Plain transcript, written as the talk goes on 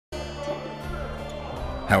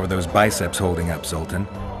How are those biceps holding up, Sultan?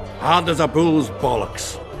 Hard as a bull's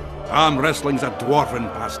bollocks. Arm wrestling's a dwarfing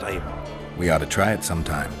pastime. We ought to try it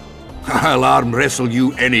sometime. I'll arm wrestle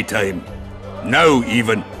you anytime. Now,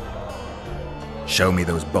 even. Show me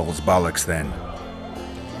those bull's bollocks, then.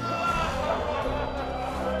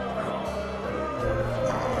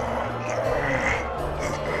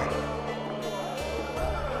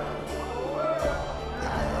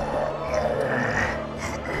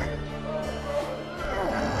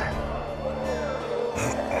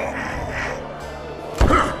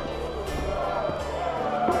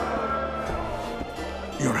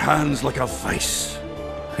 Your hand's like a vice.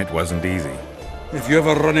 It wasn't easy. If you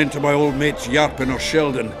ever run into my old mates Yarpin or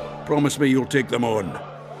Sheldon, promise me you'll take them on.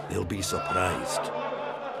 They'll be surprised.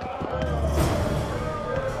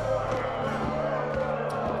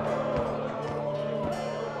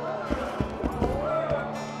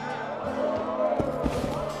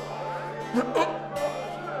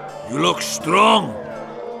 You look strong.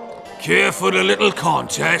 Care for the little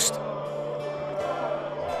contest?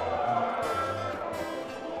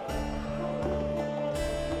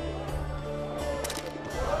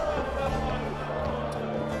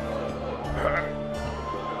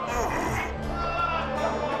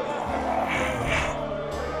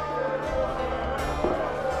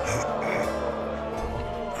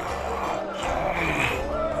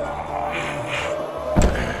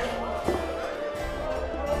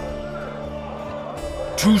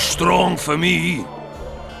 Too strong for me.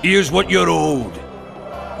 Here's what you're owed.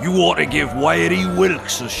 You ought to give Wiry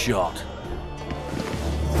Wilkes a shot.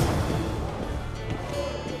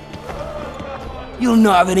 You'll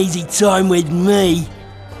not have an easy time with me.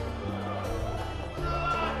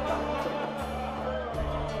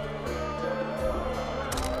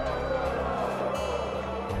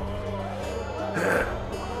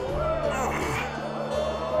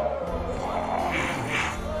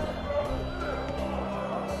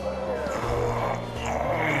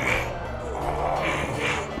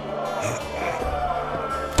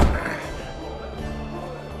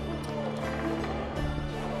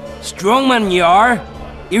 Strong man you are.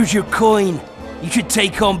 Here's your coin. You should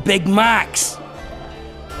take on Big Max.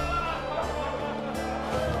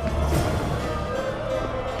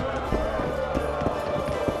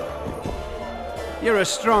 You're a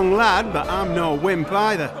strong lad, but I'm no wimp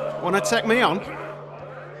either. Wanna take me on?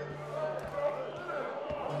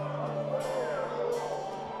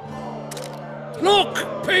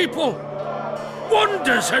 Look, people!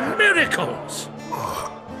 Wonders and miracles!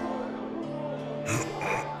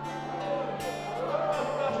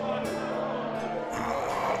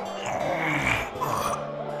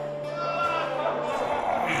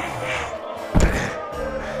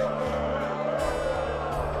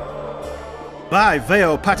 By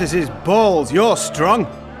Veo Pattis's balls, you're strong.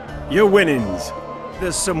 Your winnings.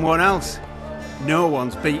 There's someone else. No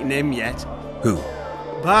one's beaten him yet. Who?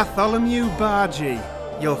 Bartholomew Bargee.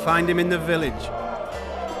 You'll find him in the village.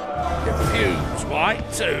 The pubes white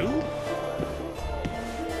too?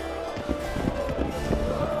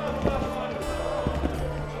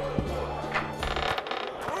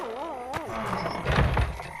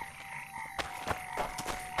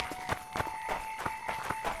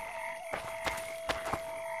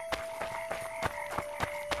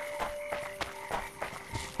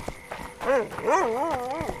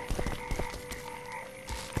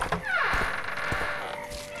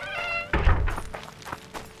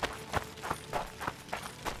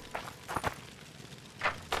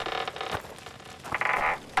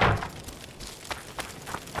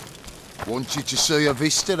 Want you to see a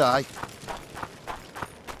vista, eh?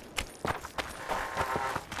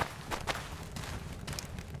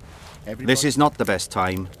 This is not the best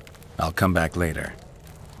time. I'll come back later.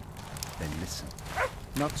 Then listen.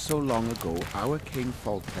 Not so long ago, our King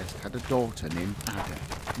Foltest had a daughter named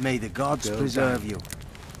Ada. May the gods preserve you.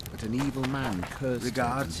 But an evil man cursed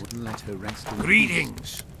Regards. her and wouldn't let her rest in Greetings!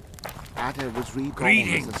 peace. Ada was reborn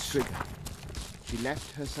Greetings. as a Strigger. She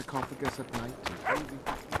left her sarcophagus at night to hungry.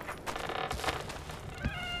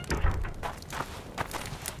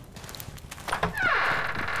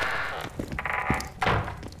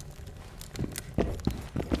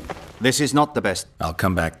 This is not the best. I'll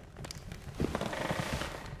come back.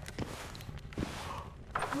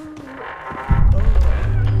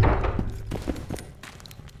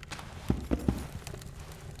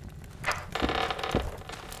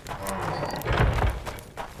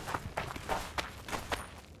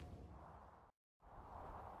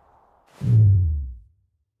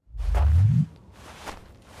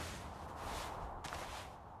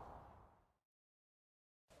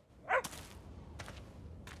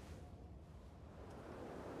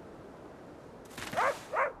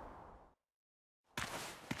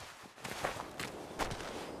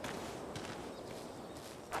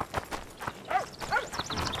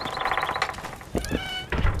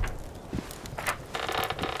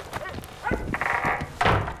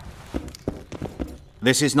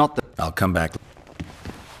 This is not the... I'll come back.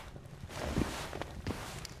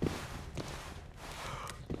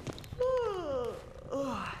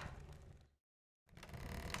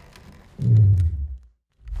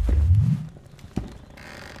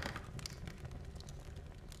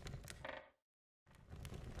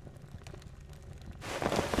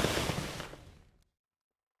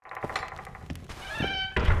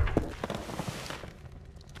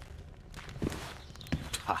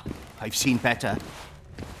 Ha, I've seen better.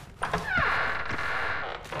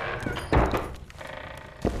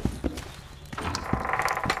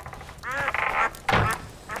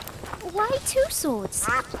 Why two swords?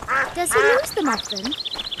 Does he lose them often?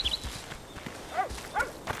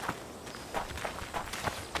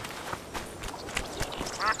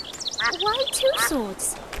 Why two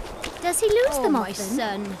swords? Does he lose them often? My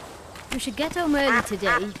son, you should get home early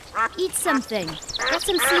today. Eat something. Get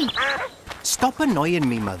some sleep. Stop annoying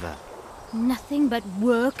me, Mother. Nothing but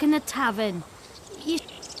work in a tavern. You...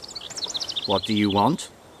 What do you want?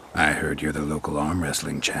 I heard you're the local arm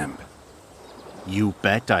wrestling champ. You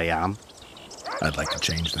bet I am. I'd like to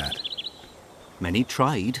change that. Many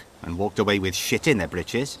tried and walked away with shit in their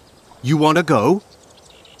britches. You want to go?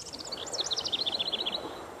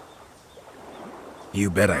 You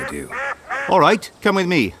bet I do. All right, come with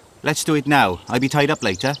me. Let's do it now. I'll be tied up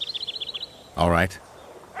later. All right.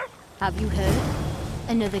 Have you heard?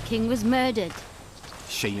 Another king was murdered.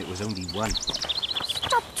 Shame it was only one.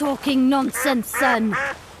 Stop talking nonsense, son.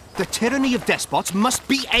 The tyranny of despots must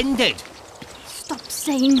be ended. Stop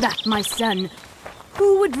saying that, my son.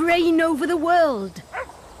 Who would reign over the world?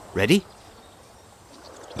 Ready?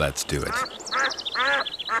 Let's do it.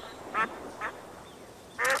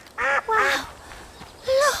 Wow!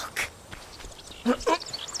 Look!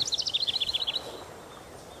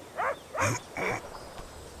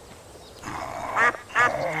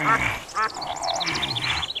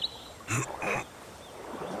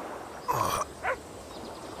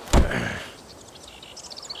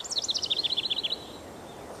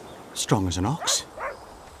 Strong as an ox.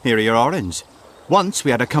 Here are your orange. Once we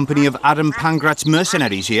had a company of Adam Pangrat's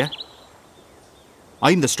mercenaries here.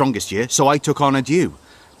 I'm the strongest here, so I took on a due.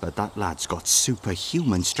 But that lad's got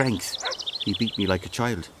superhuman strength. He beat me like a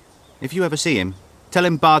child. If you ever see him, tell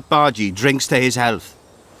him Bart Bargy drinks to his health.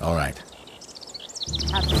 All right.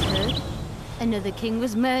 Have you heard? Another king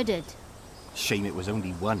was murdered. Shame it was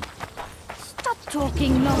only one. Stop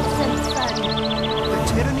talking nonsense, son.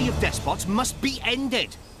 The tyranny of despots must be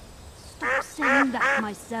ended. Stop saying that,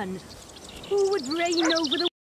 my son. Who would reign over the